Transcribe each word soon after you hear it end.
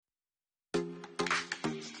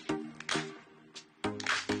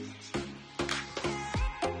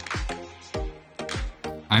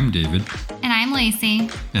I'm David. And I'm Lacey.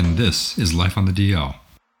 And this is Life on the DL.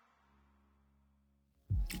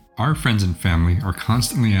 Our friends and family are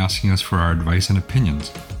constantly asking us for our advice and opinions,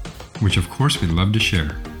 which of course we'd love to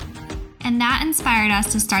share. And that inspired us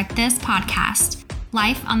to start this podcast,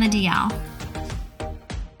 Life on the DL.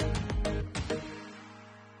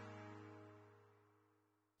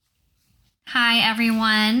 Hi,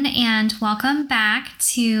 everyone, and welcome back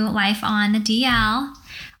to Life on the DL,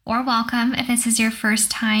 or welcome if this is your first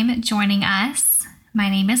time joining us. My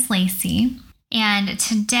name is Lacey, and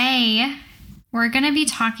today we're going to be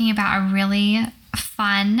talking about a really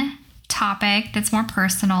fun topic that's more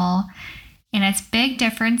personal, and it's big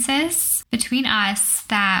differences between us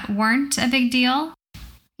that weren't a big deal.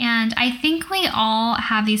 And I think we all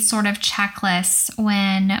have these sort of checklists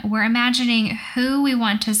when we're imagining who we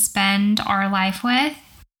want to spend our life with,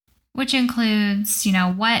 which includes,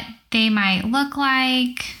 what they might look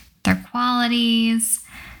like, their qualities,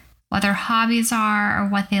 what their hobbies are, or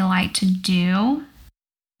what they like to do.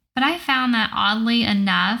 But I found that oddly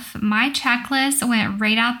enough, my checklist went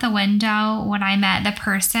right out the window when I met the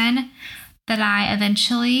person that I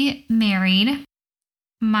eventually married.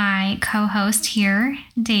 My co-host here,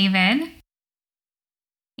 David.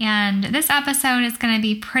 And this episode is going to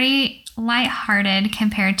be pretty lighthearted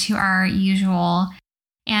compared to our usual.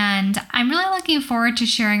 And I'm really looking forward to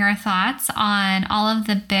sharing our thoughts on all of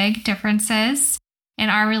the big differences in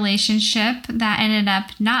our relationship that ended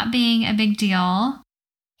up not being a big deal,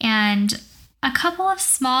 and a couple of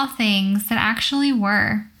small things that actually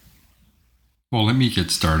were. Well, let me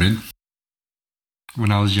get started.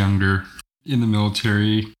 When I was younger, in the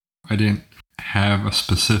military, I didn't have a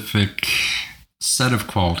specific set of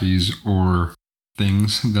qualities or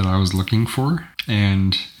things that I was looking for.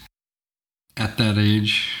 And at that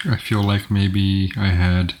age, I feel like maybe I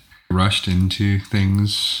had rushed into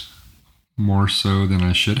things more so than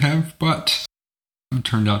I should have, but it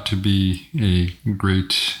turned out to be a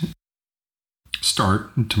great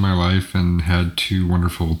start to my life and had 2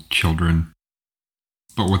 wonderful children.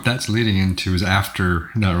 But what that's leading into is after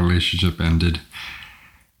that relationship ended,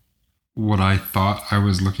 what I thought I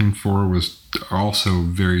was looking for was also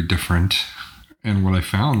very different. And what I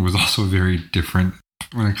found was also very different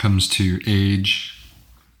when it comes to age,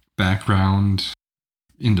 background,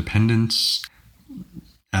 independence,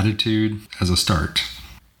 attitude as a start.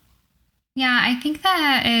 Yeah, I think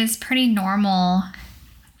that is pretty normal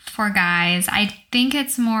for guys. I think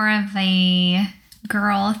it's more of a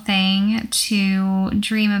girl thing to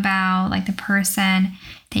dream about like the person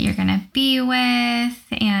that you're going to be with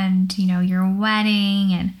and, your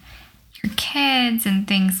wedding and your kids and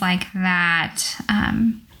things like that.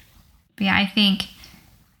 But yeah, I think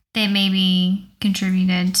that maybe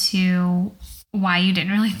contributed to why you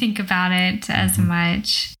didn't really think about it as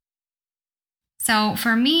much. So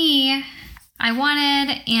for me, I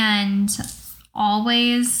wanted and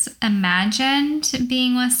always imagined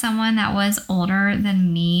being with someone that was older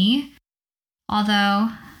than me. Although,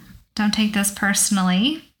 don't take this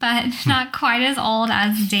personally, but not quite as old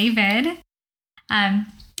as David. And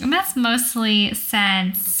that's mostly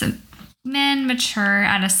since men mature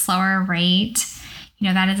at a slower rate.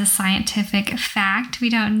 That is a scientific fact. We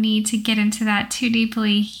don't need to get into that too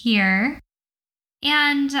deeply here.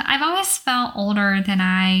 And I've always felt older than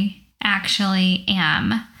I actually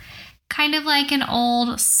am. Kind of like an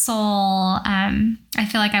old soul. I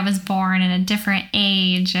feel like I was born in a different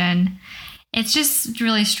age, and it's just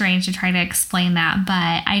really strange to try to explain that,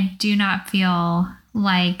 but I do not feel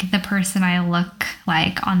like the person I look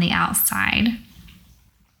like on the outside.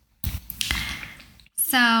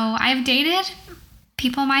 So I've dated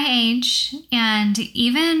people my age and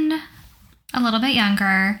even a little bit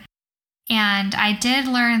younger, and I did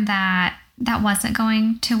learn that wasn't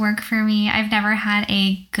going to work for me. I've never had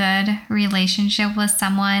a good relationship with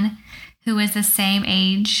someone who is the same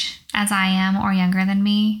age as I am or younger than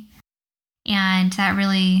me. And that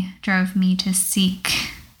really drove me to seek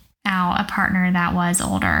out a partner that was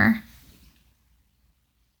older.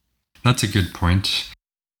 That's a good point.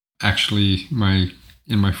 Actually,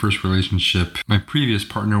 in my first relationship, my previous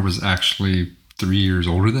partner was actually 3 years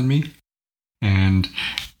older than me. And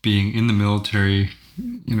being in the military,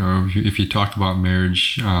 if you talk about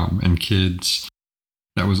marriage and kids,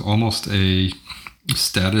 that was almost a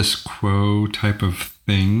status quo type of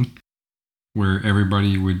thing where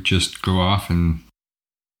everybody would just go off and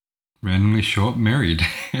randomly show up married.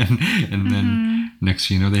 and then next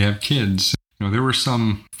thing you know, they have kids. There were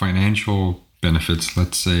some financial benefits,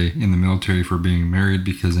 let's say, in the military for being married,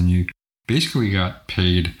 because then you basically got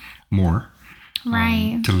paid more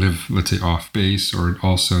right, to live, let's say, off base, or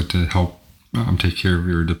also to help take care of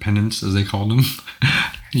your dependents, as they called them.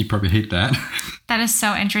 You probably hate that. That is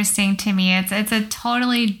so interesting to me. It's a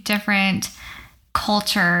totally different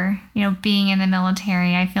culture, being in the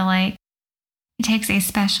military. I feel like it takes a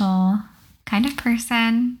special kind of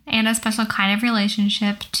person and a special kind of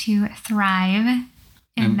relationship to thrive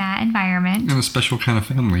in that environment. And a special kind of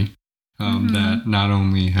family that not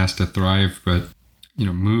only has to thrive, but,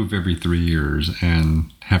 move every 3 years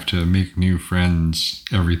and have to make new friends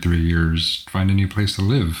every 3 years, find a new place to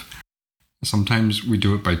live. Sometimes we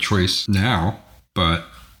do it by choice now, but,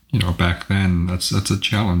 back then that's a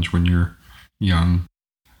challenge when you're young.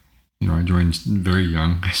 I joined very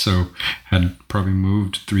young, so had probably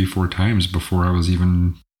moved 3-4 times before I was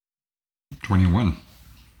even 21.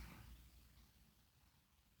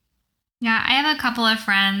 Yeah, I have a couple of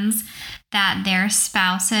friends that their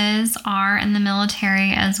spouses are in the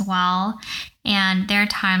military as well, and their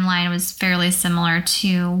timeline was fairly similar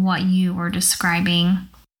to what you were describing.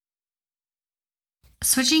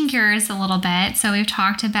 Switching gears a little bit, so we've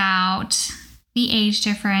talked about the age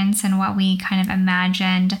difference and what we kind of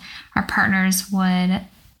imagined our partners would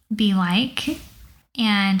be like.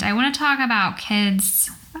 And I want to talk about kids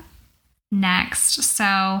next.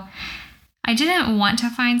 So I didn't want to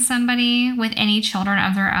find somebody with any children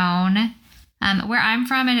of their own. Where I'm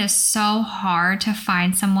from, it is so hard to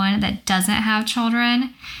find someone that doesn't have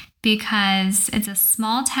children because it's a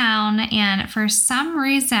small town, and for some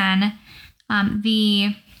reason,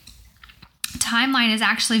 the timeline is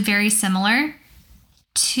actually very similar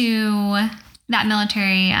to that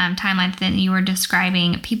military timeline that you were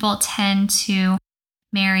describing. People tend to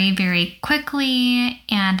marry very quickly,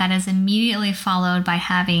 and that is immediately followed by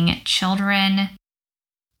having children.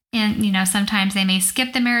 And, sometimes they may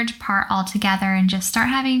skip the marriage part altogether and just start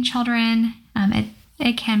having children.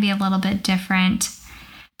 It can be a little bit different,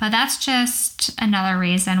 but that's just another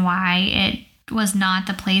reason why it was not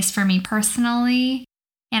the place for me personally.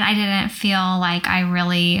 And I didn't feel like I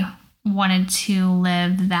really wanted to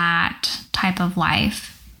live that type of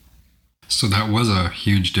life. So that was a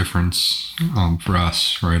huge difference for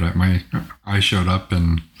us, right? I showed up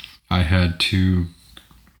and I had 2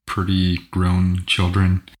 pretty grown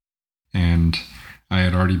children, and I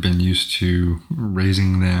had already been used to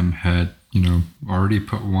raising them, had, already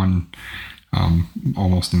put one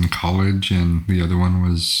almost in college, and the other one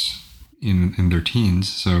was in their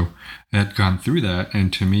teens. So I had gone through that,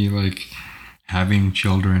 and to me, like, having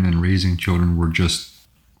children and raising children were just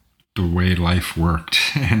the way life worked,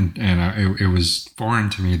 and it was foreign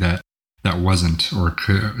to me that wasn't or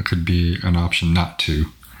could be an option not to.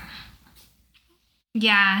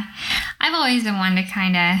 Yeah, I've always been one to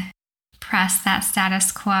kind of press that status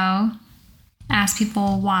quo, ask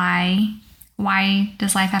people why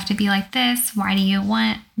does life have to be like this? Why do you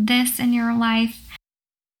want this in your life?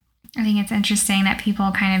 I think it's interesting that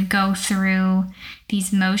people kind of go through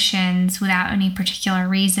these motions without any particular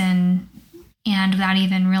reason and without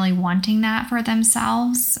even really wanting that for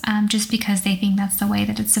themselves, just because they think that's the way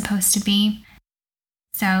that it's supposed to be.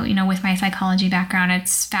 So, with my psychology background,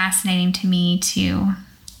 it's fascinating to me to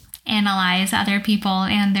analyze other people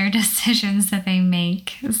and their decisions that they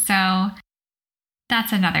make. So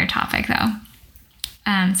that's another topic, though.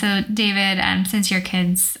 So David, since your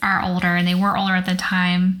kids are older, and they were older at the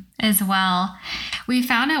time as well, we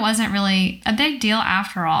found it wasn't really a big deal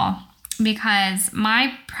after all, because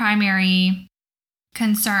my primary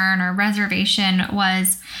concern or reservation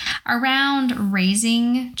was around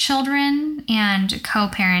raising children and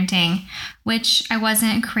co-parenting, which I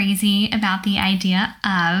wasn't crazy about the idea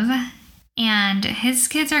of. And his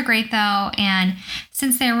kids are great though, and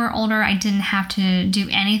since they were older, I didn't have to do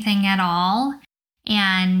anything at all.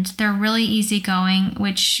 And they're really easygoing,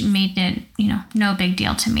 which made it, no big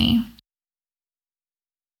deal to me.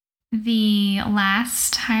 The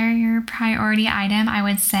last higher priority item I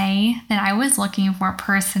would say that I was looking for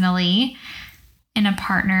personally in a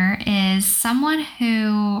partner is someone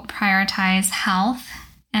who prioritizes health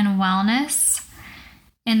and wellness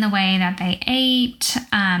in the way that they ate,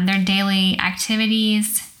 their daily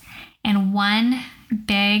activities. And one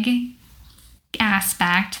big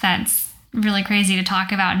aspect that's really crazy to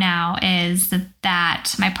talk about now is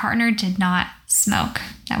that my partner did not smoke.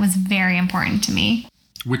 That was very important to me.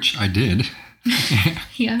 Which I did.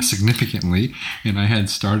 Yeah. Significantly. And I had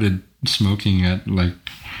started smoking at like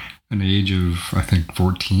an age of, I think,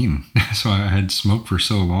 14. So I had smoked for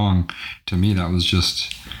so long. To me, that was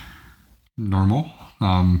just normal.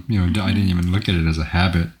 I didn't even look at it as a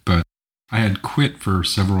habit, but I had quit for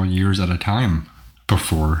several years at a time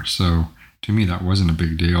before. So to me, that wasn't a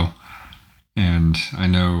big deal. And I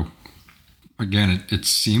know, again, it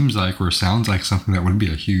seems like or sounds like something that would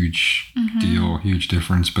be a huge deal, huge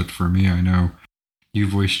difference. But for me, I know you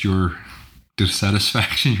voiced your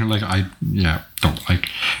dissatisfaction. You're like, I don't like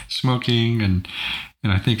smoking, and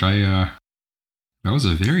I think that was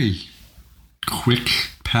a very quick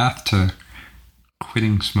path to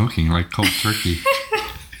quitting smoking, like cold turkey.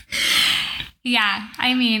 Yeah,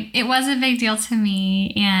 I mean, it was a big deal to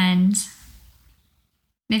me, and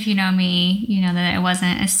if you know me, you know that it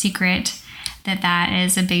wasn't a secret that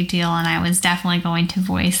is a big deal, and I was definitely going to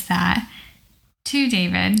voice that to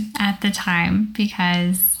David at the time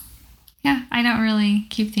because, yeah, I don't really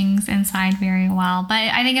keep things inside very well. But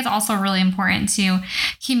I think it's also really important to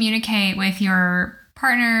communicate with your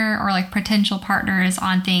partner or like potential partners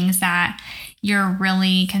on things that you're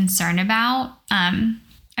really concerned about.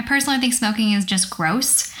 I personally think smoking is just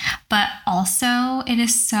gross, but also it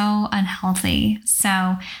is so unhealthy.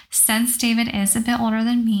 So since David is a bit older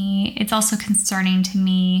than me, it's also concerning to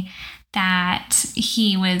me that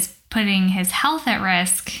he was putting his health at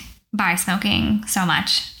risk by smoking so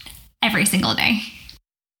much every single day.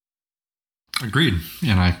 Agreed.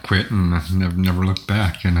 And I quit and I've never looked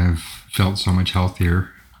back, and I've felt so much healthier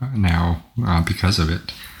now because of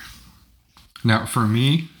it. Now, for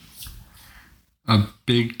me, a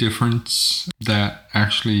big difference that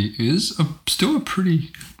actually is still a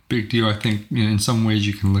pretty big deal. I think in some ways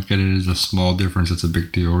you can look at it as a small difference that's a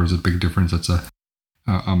big deal, or as a big difference that's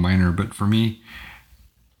a minor. But for me,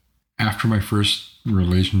 after my first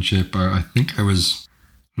relationship, I think I was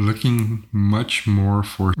looking much more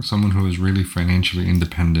for someone who was really financially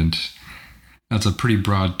independent. That's a pretty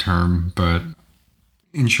broad term, but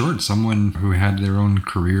in short, someone who had their own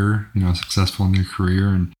career, successful in their career,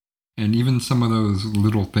 and even some of those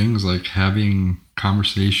little things like having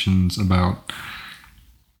conversations about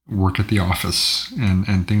work at the office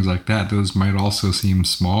and things like that. Those might also seem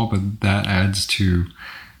small, but that adds to,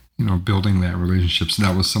 building that relationship. So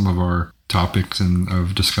that was some of our topics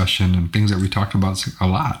of discussion and things that we talked about a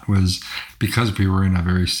lot, was because we were in a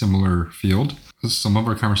very similar field. Some of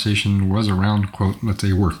our conversation was around, quote, let's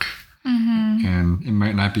say work. Mm-hmm. And it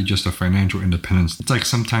might not be just a financial independence. It's like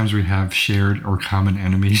sometimes we have shared or common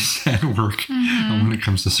enemies at work mm-hmm. when it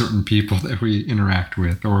comes to certain people that we interact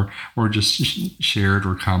with, or just shared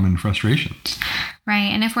or common frustrations. Right.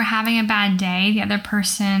 And if we're having a bad day, the other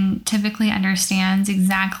person typically understands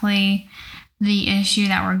exactly the issue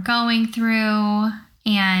that we're going through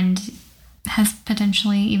and has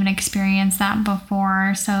potentially even experienced that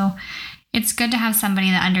before. So it's good to have somebody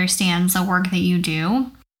that understands the work that you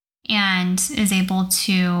do and is able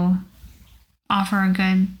to offer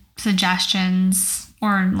good suggestions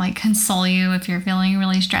or like console you if you're feeling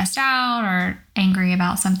really stressed out or angry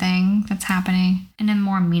about something that's happening in a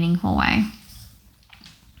more meaningful way.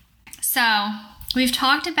 So we've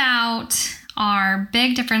talked about our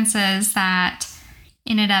big differences that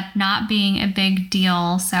ended up not being a big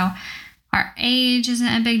deal. So our age isn't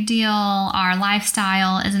a big deal. Our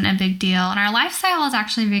lifestyle isn't a big deal. And our lifestyle has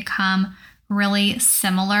actually become really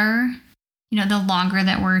similar, the longer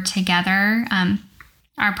that we're together.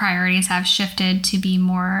 Our priorities have shifted to be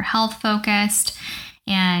more health focused,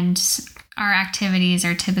 and our activities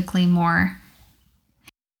are typically more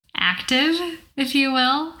active, if you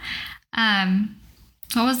will.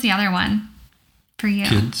 What was the other one for you?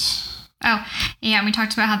 Kids. Oh, yeah, we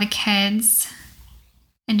talked about how the kids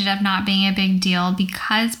ended up not being a big deal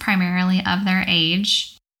because primarily of their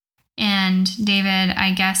age. And David,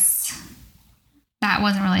 I guess that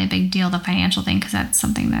wasn't really a big deal, the financial thing, because that's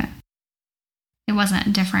something that it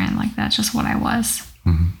wasn't different. Like, that's just what I was.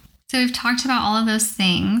 Mm-hmm. So we've talked about all of those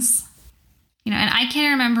things, and I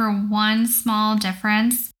can remember one small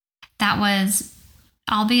difference that was,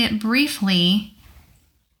 albeit briefly,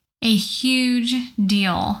 a huge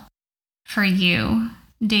deal for you,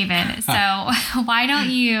 David. So why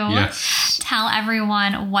don't you tell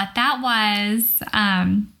everyone what that was?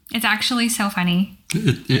 It's actually so funny.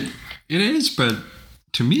 It is, but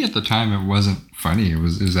to me at the time it wasn't funny. It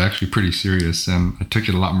was actually pretty serious, and I took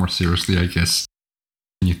it a lot more seriously, I guess,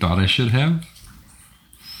 than you thought I should have.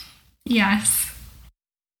 Yes.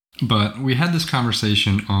 But we had this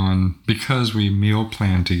conversation because we meal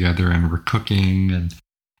plan together and we're cooking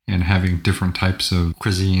and having different types of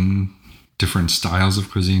cuisine, different styles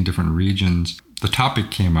of cuisine, different regions. The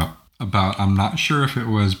topic came up about, I'm not sure if it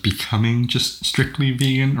was becoming just strictly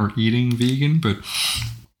vegan or eating vegan, but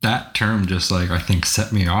that term just I think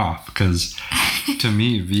set me off, because to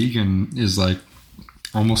me, vegan is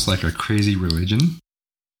almost like a crazy religion.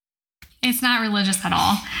 It's not religious at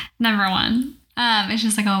all. Number one. It's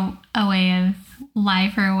just a way of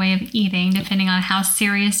life or a way of eating, depending on how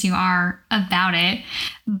serious you are about it.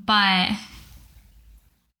 But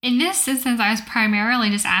in this instance, I was primarily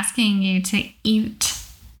just asking you to eat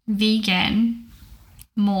vegan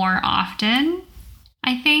more often,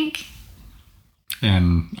 I think.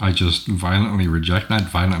 And I just violently not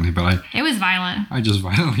violently, but It was violent. I just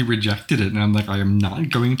violently rejected it. And I'm like, I am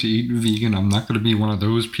not going to eat vegan. I'm not going to be one of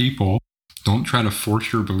those people. Don't try to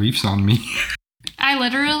force your beliefs on me. I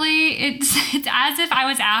literally, it's as if I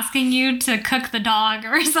was asking you to cook the dog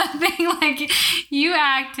or something. Like, you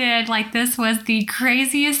acted like this was the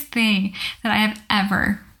craziest thing that I have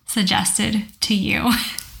ever suggested to you.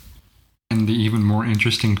 And the even more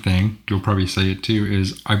interesting thing, you'll probably say it too,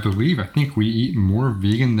 is I think we eat more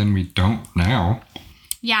vegan than we don't now.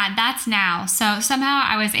 Yeah, that's now. So somehow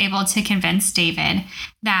I was able to convince David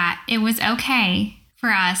that it was okay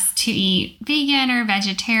for us to eat vegan or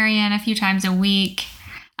vegetarian a few times a week.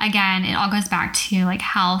 Again, it all goes back to like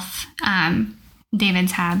health.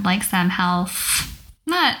 David's had like some health,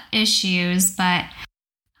 not issues, but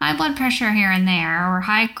high blood pressure here and there, or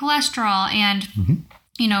high cholesterol, and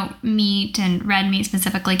you know, meat and red meat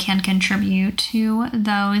specifically can contribute to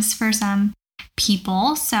those for some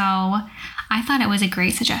people. So I thought it was a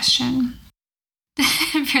great suggestion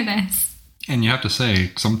for this. And you have to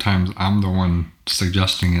say, sometimes I'm the one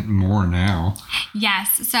suggesting it more now.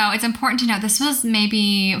 Yes. So it's important to note this was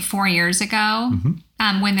maybe 4 years ago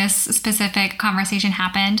when this specific conversation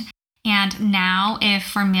happened. And now if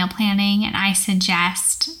for meal planning and I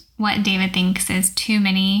suggest what David thinks is too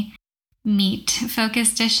many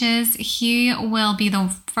meat-focused dishes, he will be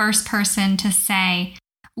the first person to say,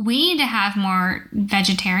 we need to have more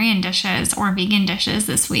vegetarian dishes or vegan dishes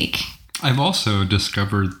this week. I've also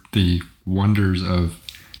discovered the wonders of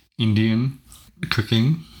Indian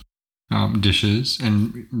cooking dishes.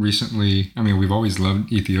 And recently, I mean, we've always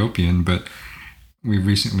loved Ethiopian, but we've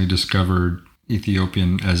recently discovered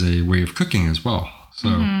Ethiopian as a way of cooking as well.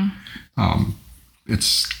 So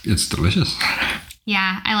it's delicious.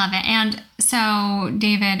 Yeah, I love it. And so,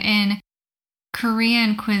 David, in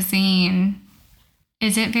Korean cuisine,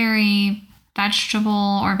 is it very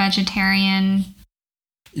vegetable or vegetarian?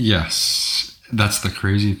 Yes. That's the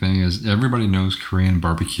crazy thing is everybody knows Korean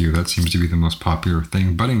barbecue. That seems to be the most popular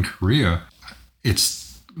thing. But in Korea,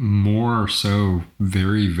 it's more so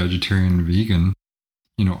very vegetarian, vegan.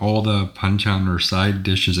 You know, all the banchan or side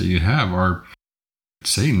dishes that you have are,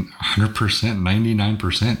 say, 100%,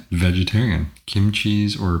 99% vegetarian.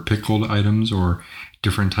 Kimchis or pickled items or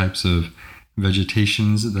different types of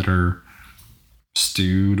vegetations that are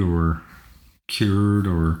stewed or cured,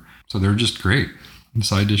 or so they're just great. The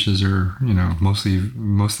side dishes are, you know,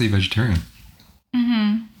 mostly vegetarian.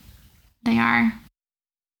 They are.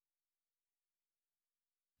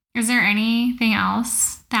 Is there anything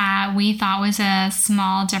else that we thought was a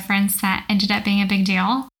small difference that ended up being a big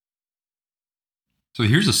deal? So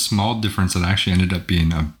here's a small difference that actually ended up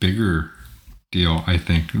being a bigger deal, I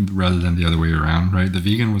think, rather than the other way around, right? The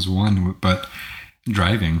vegan was one, but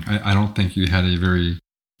driving, I don't think you had a very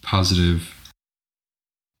positive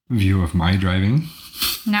view of my driving.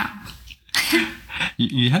 No.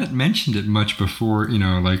 You hadn't mentioned it much before, you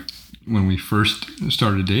know, like when we first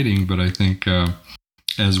started dating, but I think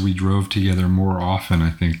as we drove together more often,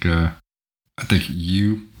 I think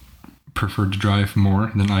you preferred to drive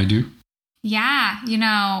more than I do. Yeah, you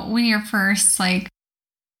know, when you're first like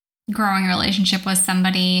growing a relationship with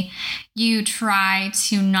somebody, you try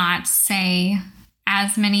to not say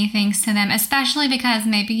as many things to them, especially because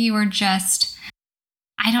maybe you were just,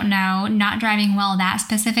 I don't know, not driving well that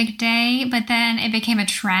specific day, but then it became a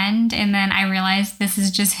trend, and then I realized this is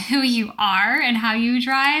just who you are and how you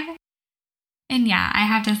drive. And yeah, I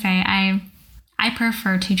have to say, I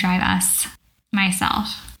prefer to drive us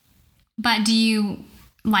myself. But do you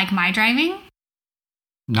like my driving?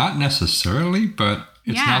 Not necessarily, but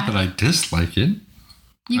it's not that I dislike it.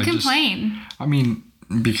 You complain. I mean,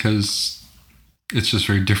 because it's just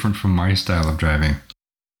very different from my style of driving.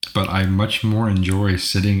 But I much more enjoy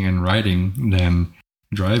sitting and riding than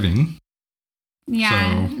driving.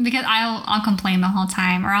 Yeah, because I'll complain the whole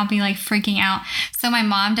time, or I'll be like freaking out. So my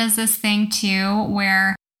mom does this thing too,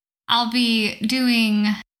 where I'll be doing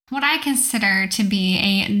what I consider to be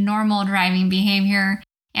a normal driving behavior,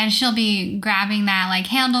 and she'll be grabbing that like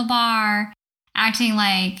handlebar, acting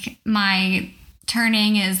like my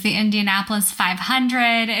turning is the Indianapolis 500,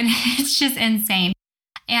 and it's just insane.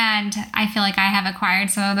 And I feel like I have acquired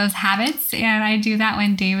some of those habits, and I do that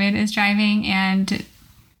when David is driving, and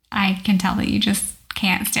I can tell that you just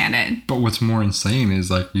can't stand it. But what's more insane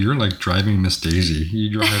is like you're like driving Miss Daisy. You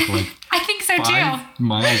drive like I think so 5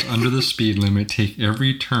 miles under the speed limit, take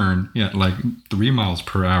every turn at like 3 miles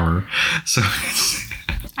per hour. So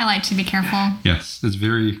I like to be careful. Yes, it's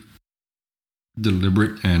very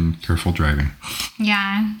deliberate and careful driving.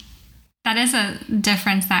 Yeah. That is a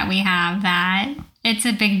difference that we have, that it's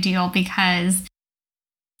a big deal because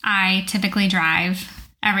I typically drive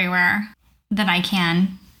everywhere that I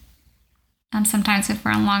can. Sometimes if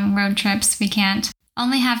we're on long road trips, we can't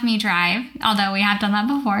only have me drive, although we have done that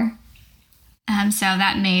before. So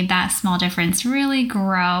that made that small difference really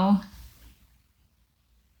grow.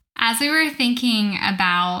 As we were thinking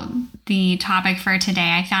about the topic for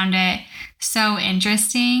today, I found it so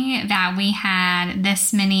interesting that we had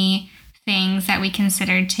this many things that we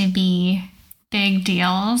considered to be big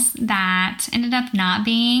deals that ended up not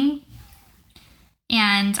being.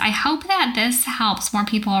 And I hope that this helps more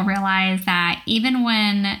people realize that even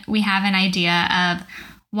when we have an idea of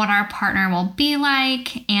what our partner will be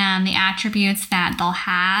like and the attributes that they'll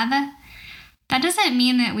have, that doesn't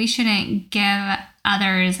mean that we shouldn't give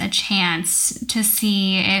others a chance to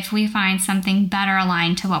see if we find something better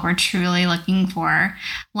aligned to what we're truly looking for,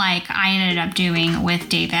 like I ended up doing with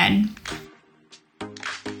David.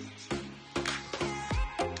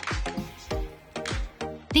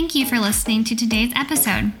 Thank you for listening to today's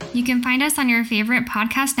episode. You can find us on your favorite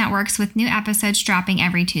podcast networks with new episodes dropping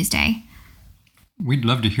every Tuesday. We'd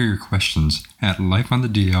love to hear your questions at Life on the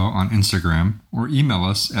DL on Instagram or email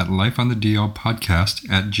us at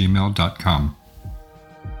lifeonthedlpodcast@gmail.com.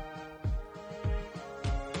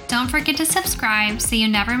 Don't forget to subscribe so you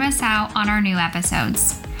never miss out on our new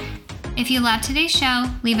episodes. If you loved today's show,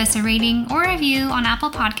 leave us a rating or review on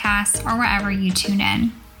Apple Podcasts or wherever you tune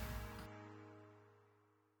in.